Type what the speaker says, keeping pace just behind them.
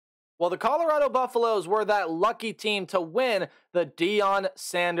Well, the Colorado Buffaloes were that lucky team to win the Deion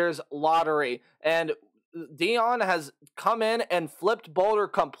Sanders lottery. And Deion has come in and flipped Boulder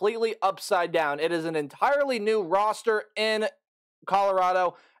completely upside down. It is an entirely new roster in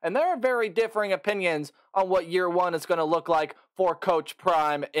Colorado, and there are very differing opinions on what year one is going to look like for Coach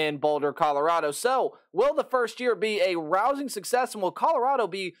Prime in Boulder, Colorado. So, will the first year be a rousing success, and will Colorado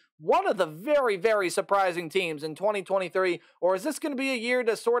be one of the very, very surprising teams in 2023, or is this going to be a year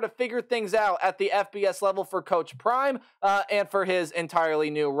to sort of figure things out at the FBS level for Coach Prime and for his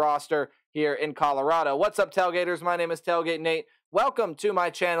entirely new roster here in Colorado? What's up, Tailgaters? My name is Tailgate Nate. Welcome to my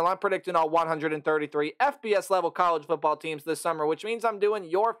channel. I'm predicting all 133 FBS level college football teams this summer, which means I'm doing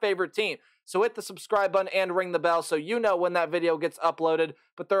your favorite team. So hit the subscribe button and ring the bell so you know when that video gets uploaded.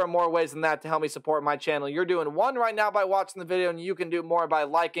 But there are more ways than that to help me support my channel. You're doing one right now by watching the video, and you can do more by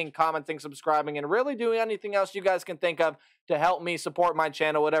liking, commenting, subscribing, and really doing anything else you guys can think of to help me support my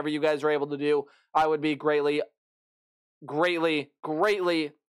channel. Whatever you guys are able to do, I would be greatly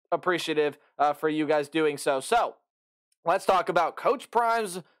appreciative for you guys doing so. So, let's talk about Coach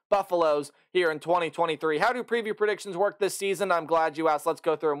Prime's Buffaloes here in 2023. How do preview predictions work this season? I'm glad you asked. Let's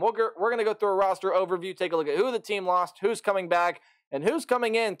go through them. We're going to go through a roster overview, take a look at who the team lost, who's coming back, and who's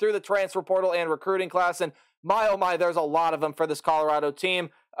coming in through the transfer portal and recruiting class. And my, oh my, there's a lot of them for this Colorado team.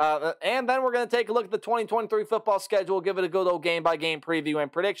 And then we're going to take a look at the 2023 football schedule, give it a good old game-by-game preview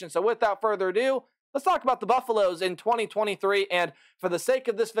and prediction. So without further ado, let's talk about the Buffaloes in 2023, and for the sake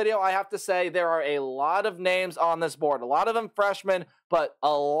of this video, I have to say there are a lot of names on this board. A lot of them freshmen, but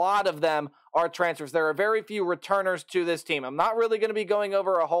a lot of them are transfers. There are very few returners to this team. I'm not really going to be going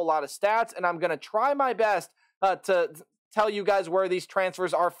over a whole lot of stats, and I'm going to try my best to tell you guys where these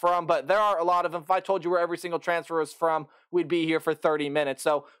transfers are from, but there are a lot of them. If I told you where every single transfer is from, we'd be here for 30 minutes.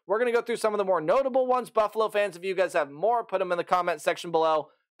 So we're going to go through some of the more notable ones. Buffalo fans, if you guys have more, put them in the comment section below.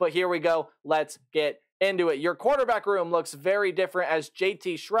 But here we go. Let's get into it. Your quarterback room looks very different as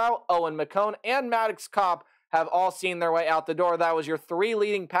JT Shrout, Owen McCone, and Maddox Kopp have all seen their way out the door. That was your three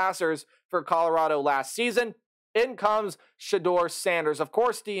leading passers for Colorado last season. In comes Deion Sanders. Of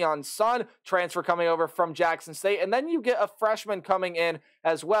course, Deion's son, transfer coming over from Jackson State. And then you get a freshman coming in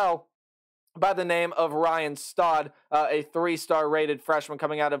as well by the name of Ryan Stodd, a three-star rated freshman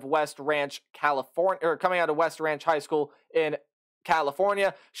coming out of West Ranch, California, or coming out of West Ranch High School in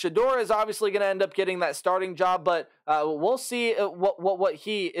California. Shedeur is obviously going to end up getting that starting job, but we'll see what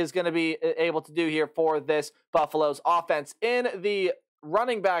he is going to be able to do here for this Buffalo's offense. In the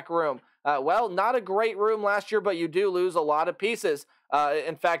running back room, well, not a great room last year, but you do lose a lot of pieces.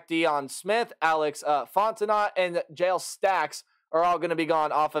 In fact, Deion Smith, Alex Fontenot, and Jail Stacks are all going to be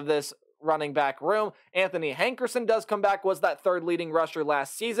gone off of this running back room. Anthony Hankerson does come back, was that third leading rusher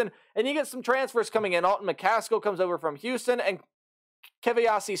last season, and you get some transfers coming in. Alton McCaskill comes over from Houston, and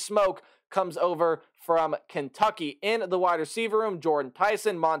Keviasi Smoke comes over from Kentucky. In the wide receiver room, Jordan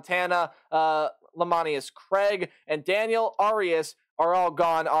Tyson, Montana, Lamonius Craig, and Daniel Arias are all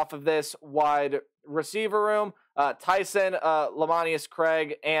gone off of this wide receiver room. Tyson, Lamonius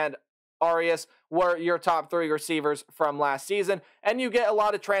Craig, and Arias were your top three receivers from last season. And you get a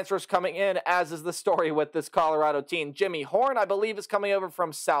lot of transfers coming in, as is the story with this Colorado team. Jimmy Horn, I believe, is coming over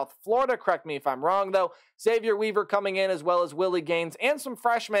from South Florida. Correct me if I'm wrong, though. Xavier Weaver coming in, as well as Willie Gaines, and some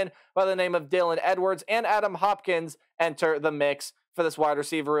freshmen by the name of Dylan Edwards and Adam Hopkins enter the mix for this wide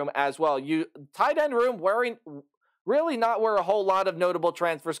receiver room as well. You tight end room really not where a whole lot of notable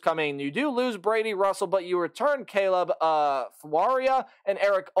transfers come in. You do lose Brady Russell, but you return Caleb Fawaria and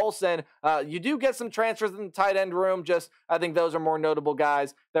Eric Olson. You do get some transfers in the tight end room. Just, I think those are more notable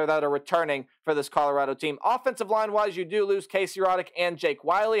guys there that are returning for this Colorado team. Offensive line-wise, you do lose Casey Roddick and Jake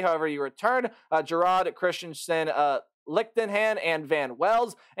Wiley. However, you return Gerard Christensen, Lichtenhan, and Van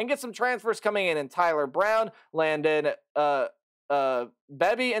Wells, and get some transfers coming in Tyler Brown, Landon Bebby,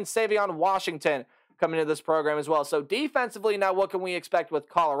 and Savion Washington coming into this program as well. So defensively, now what can we expect with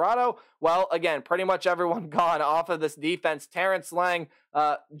Colorado? Well, again, pretty much everyone gone off of this defense. Terrence Lang,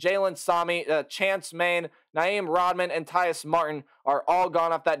 Jalen Sami, Chance Main, Naeem Rodman, and Tyus Martin are all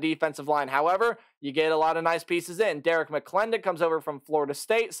gone off that defensive line. However, you get a lot of nice pieces in. Derek McClendon comes over from Florida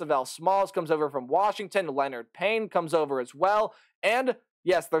State. Savell Smalls comes over from Washington. Leonard Payne comes over as well. And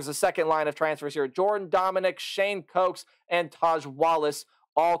yes, there's a second line of transfers here. Jordan Dominic, Shane Cokes, and Taj Wallace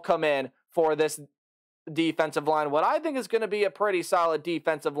all come in for this defensive line, what I think is going to be a pretty solid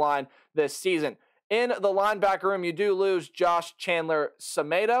defensive line this season. In the linebacker room, you do lose Josh Chandler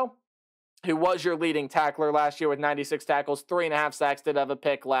Samedo, who was your leading tackler last year with 96 tackles, 3.5 sacks, did have a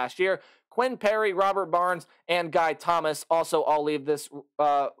pick last year. Quinn Perry, Robert Barnes, and Guy Thomas also all leave this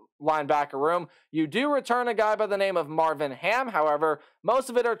linebacker room. You do return a guy by the name of Marvin Ham. However, most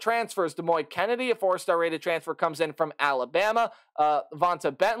of it are transfers. Demoy Kennedy, a 4-star rated transfer, comes in from Alabama.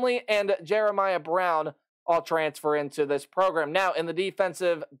 Vonta Bentley and Jeremiah Brown all transfer into this program. Now, in the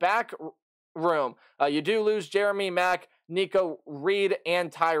defensive back room, you do lose Jeremy Mack, Nico Reed,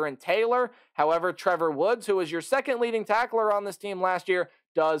 and Tyron Taylor. However, Trevor Woods, who was your second leading tackler on this team last year,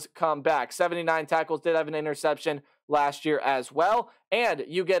 does come back. 79 tackles, did have an interception last year as well. And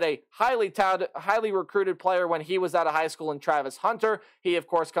you get a highly touted, highly recruited player when he was out of high school in Travis Hunter. He, of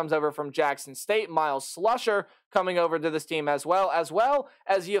course, comes over from Jackson State. Miles Slusher coming over to this team as well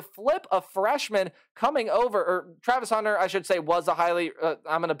as you flip a freshman coming over, or Travis Hunter, I should say, was a highly,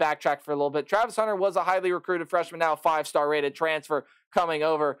 I'm going to backtrack for a little bit. Travis Hunter was a highly recruited freshman, now a 5-star rated transfer coming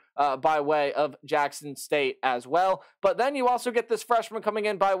over by way of Jackson State as well. But then you also get this freshman coming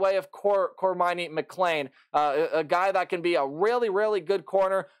in by way of Cormani McClain, a guy that can be a really, really good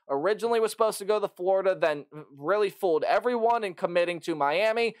corner. Originally was supposed to go to Florida, then really fooled everyone in committing to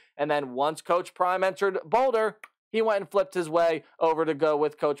Miami. And then once Coach Prime entered Boulder, he went and flipped his way over to go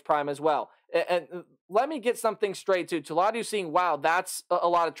with Coach Prime as well. And let me get something straight to a lot of you seeing, wow, that's a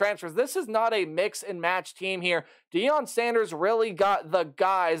lot of transfers. This is not a mix and match team here. Deion Sanders really got the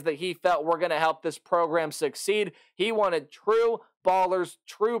guys that he felt were going to help this program succeed. He wanted true ballers,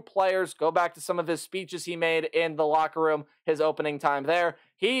 true players. Go back to some of his speeches he made in the locker room, his opening time there.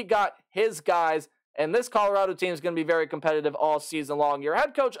 He got his guys, and this Colorado team is going to be very competitive all season long. Your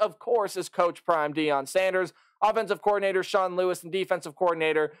head coach, of course, is Coach Prime Deion Sanders. Offensive coordinator Sean Lewis, and defensive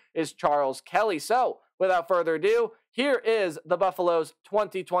coordinator is Charles Kelly. So, without further ado, here is the Buffaloes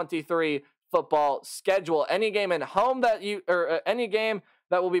 2023 football schedule. Any game at home any game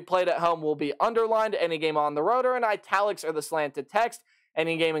that will be played at home will be underlined. Any game on the road or in italics or the slanted text.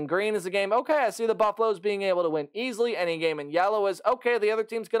 Any game in green is a game, okay, I see the Buffaloes being able to win easily. Any game in yellow is, okay, the other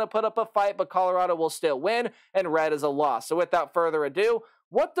team's going to put up a fight, but Colorado will still win. And red is a loss. So, without further ado,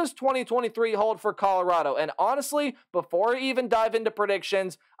 what does 2023 hold for Colorado? And honestly, before I even dive into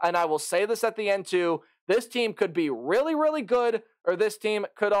predictions, and I will say this at the end too, this team could be really, really good, or this team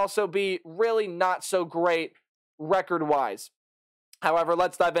could also be really not so great record-wise. However,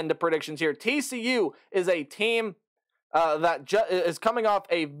 let's dive into predictions here. TCU is a team that is coming off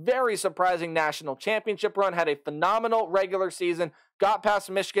a very surprising national championship run, had a phenomenal regular season, got past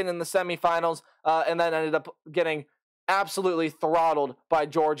Michigan in the semifinals, and then ended up getting absolutely throttled by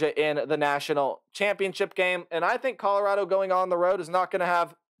Georgia in the national championship game. And I think Colorado going on the road is not going to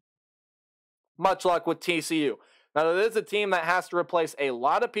have much luck with TCU. Now, it is a team that has to replace a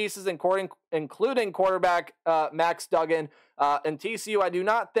lot of pieces, including quarterback Max Duggan. And TCU, I do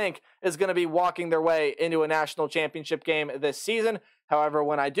not think, is going to be walking their way into a national championship game this season. However,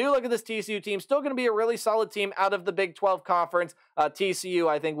 when I do look at this TCU team, still going to be a really solid team out of the Big 12 Conference. TCU,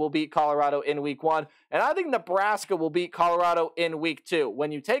 I think, will beat Colorado in Week 1. And I think Nebraska will beat Colorado in Week 2.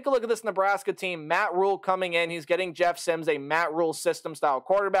 When you take a look at this Nebraska team, Matt Rule coming in, he's getting Jeff Sims, a Matt Rule system-style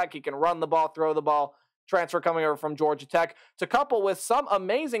quarterback. He can run the ball, throw the ball. Transfer coming over from Georgia Tech to couple with some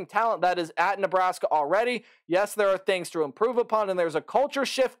amazing talent that is at Nebraska already. Yes, there are things to improve upon, and there's a culture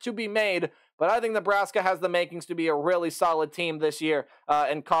shift to be made, but I think Nebraska has the makings to be a really solid team this year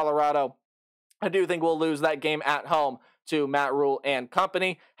in Colorado. I do think we'll lose that game at home to Matt Rule and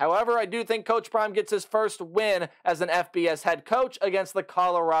company. However, I do think Coach Prime gets his first win as an FBS head coach against the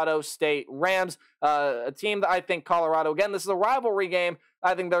Colorado State Rams, a team that I think Colorado, again, this is a rivalry game,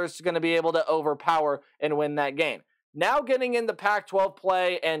 I think they're just going to be able to overpower and win that game. Now getting into Pac-12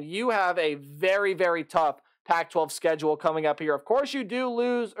 play, and you have a very, very tough Pac-12 schedule coming up here. Of course, you do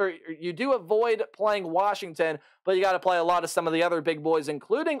lose, or you do avoid playing Washington, but you got to play a lot of some of the other big boys,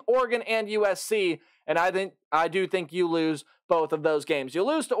 including Oregon and USC. And I do think you lose both of those games. You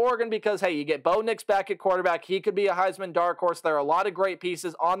lose to Oregon because, hey, you get Bo Nix back at quarterback. He could be a Heisman dark horse. There are a lot of great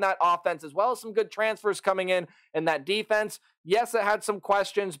pieces on that offense, as well as some good transfers coming in that defense. Yes, it had some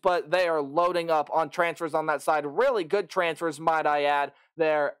questions, but they are loading up on transfers on that side. Really good transfers, might I add,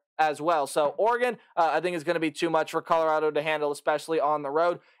 there as well. So Oregon, I think, is going to be too much for Colorado to handle, especially on the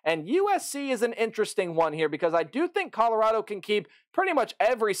road. And USC is an interesting one here because I do think Colorado can keep pretty much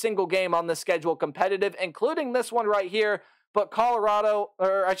every single game on the schedule competitive, including this one right here. But Colorado,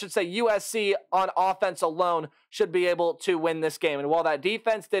 or I should say USC on offense alone, should be able to win this game. And while that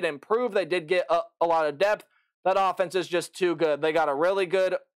defense did improve, they did get a lot of depth, that offense is just too good. They got a really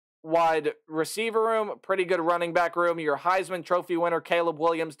good wide receiver room, pretty good running back room. Your Heisman Trophy winner, Caleb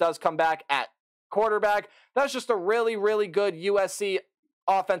Williams, does come back at quarterback. That's just a really, really good USC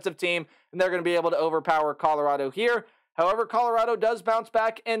offensive team, and they're going to be able to overpower Colorado here. However, Colorado does bounce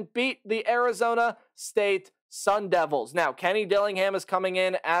back and beat the Arizona State Sun Devils. Now, Kenny Dillingham is coming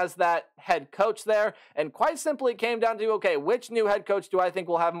in as that head coach there, and quite simply it came down to, okay, which new head coach do I think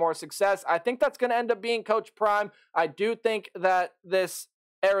will have more success? I think that's going to end up being Coach Prime. I do think that this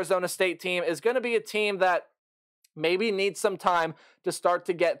Arizona State team is going to be a team that maybe needs some time to start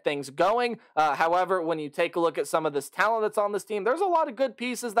to get things going. However, when you take a look at some of this talent that's on this team, there's a lot of good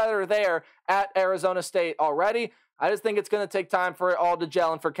pieces that are there at Arizona State already. I just think it's going to take time for it all to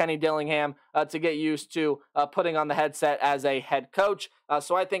gel and for Kenny Dillingham to get used to putting on the headset as a head coach.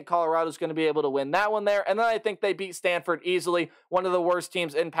 So I think Colorado's going to be able to win that one there. And then I think they beat Stanford easily, one of the worst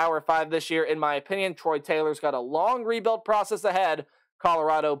teams in Power 5 this year, in my opinion. Troy Taylor's got a long rebuild process ahead.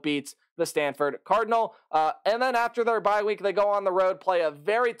 Colorado beats the Stanford Cardinal. And then after their bye week, they go on the road, play a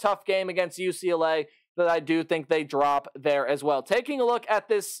very tough game against UCLA that I do think they drop there as well. Taking a look at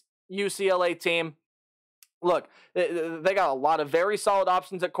this UCLA team, look, they got a lot of very solid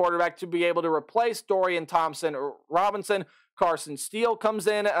options at quarterback to be able to replace Dorian Thompson-Robinson. Carson Steele comes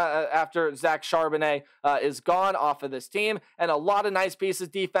in after Zach Charbonnet is gone off of this team, and a lot of nice pieces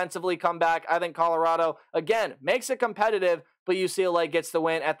defensively come back. I think Colorado, again, makes it competitive, but UCLA gets the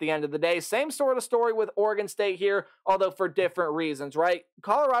win at the end of the day. Same sort of story with Oregon State here, although for different reasons, right?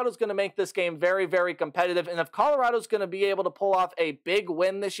 Colorado's going to make this game very, very competitive, and if Colorado's going to be able to pull off a big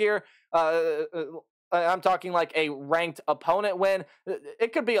win this year, I'm talking like a ranked opponent win.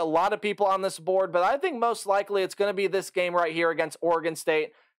 It could be a lot of people on this board, but I think most likely it's going to be this game right here against Oregon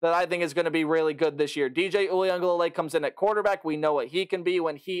State that I think is going to be really good this year. DJ Uiagalelei comes in at quarterback. We know what he can be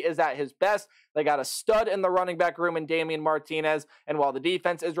when he is at his best. They got a stud in the running back room in Damian Martinez, and while the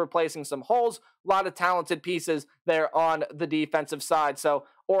defense is replacing some holes, a lot of talented pieces there on the defensive side. So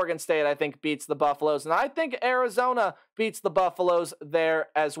Oregon State, I think, beats the Buffaloes, and I think Arizona beats the Buffaloes there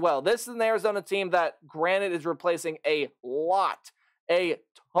as well. This is an Arizona team that, granted, is replacing a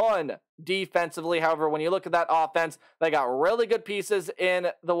ton defensively. However, when you look at that offense, they got really good pieces in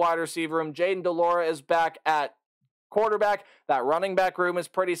the wide receiver room. Jaden DeLora is back at quarterback. That running back room is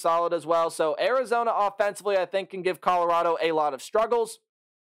pretty solid as well. So Arizona offensively, I think, can give Colorado a lot of struggles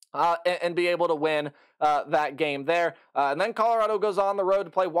and be able to win that game there. And then Colorado goes on the road to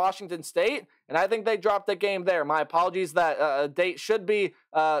play Washington State, and I think they dropped the game there. My apologies, that date should be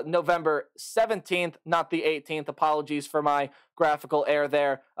November 17th, not the 18th. Apologies for my graphical error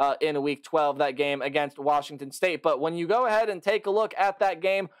there in Week 12, that game against Washington State. But when you go ahead and take a look at that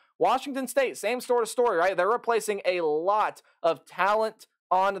game, Washington State, same sort of story, right? They're replacing a lot of talent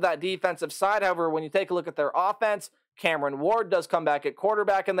on that defensive side. However, when you take a look at their offense, Cameron Ward does come back at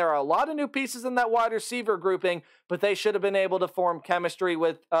quarterback, and there are a lot of new pieces in that wide receiver grouping, but they should have been able to form chemistry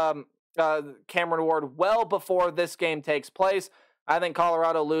with Cameron Ward well before this game takes place. I think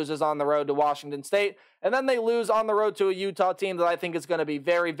Colorado loses on the road to Washington State, and then they lose on the road to a Utah team that I think is going to be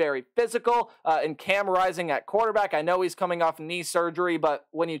very, very physical. And Cam Rising at quarterback, I know he's coming off knee surgery, but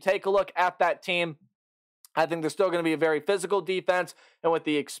when you take a look at that team, I think there's still going to be a very physical defense, and with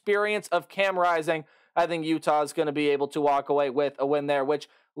the experience of Cam Rising, I think Utah is going to be able to walk away with a win there, which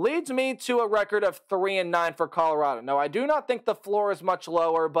leads me to a record of 3-9 for Colorado. Now, I do not think the floor is much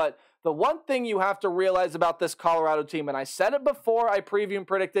lower, but the one thing you have to realize about this Colorado team, and I said it before I previewed and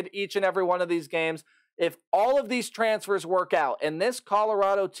predicted each and every one of these games, if all of these transfers work out and this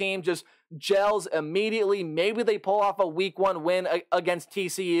Colorado team just gels immediately, maybe they pull off a Week 1 win against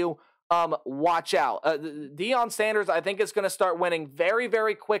TCU, watch out. Deion Sanders, I think, is going to start winning very,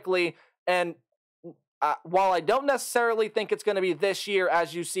 very quickly, and while I don't necessarily think it's going to be this year,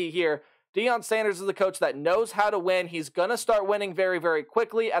 as you see here, Deion Sanders is the coach that knows how to win. He's going to start winning very, very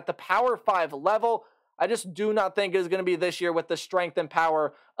quickly at the Power 5 level. I just do not think it's going to be this year with the strength and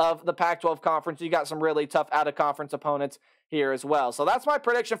power of the Pac-12 conference. You got some really tough out-of-conference opponents here as well. So that's my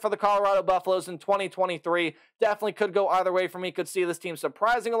prediction for the Colorado Buffaloes in 2023. Definitely could go either way for me. Could see this team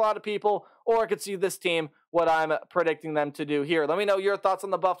surprising a lot of people, or I could see this team what I'm predicting them to do here. Let me know your thoughts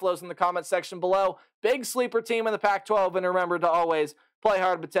on the Buffaloes in the comment section below. Big sleeper team in the Pac-12, and remember to always play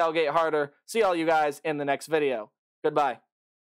hard but tailgate harder. See all you guys in the next video. Goodbye.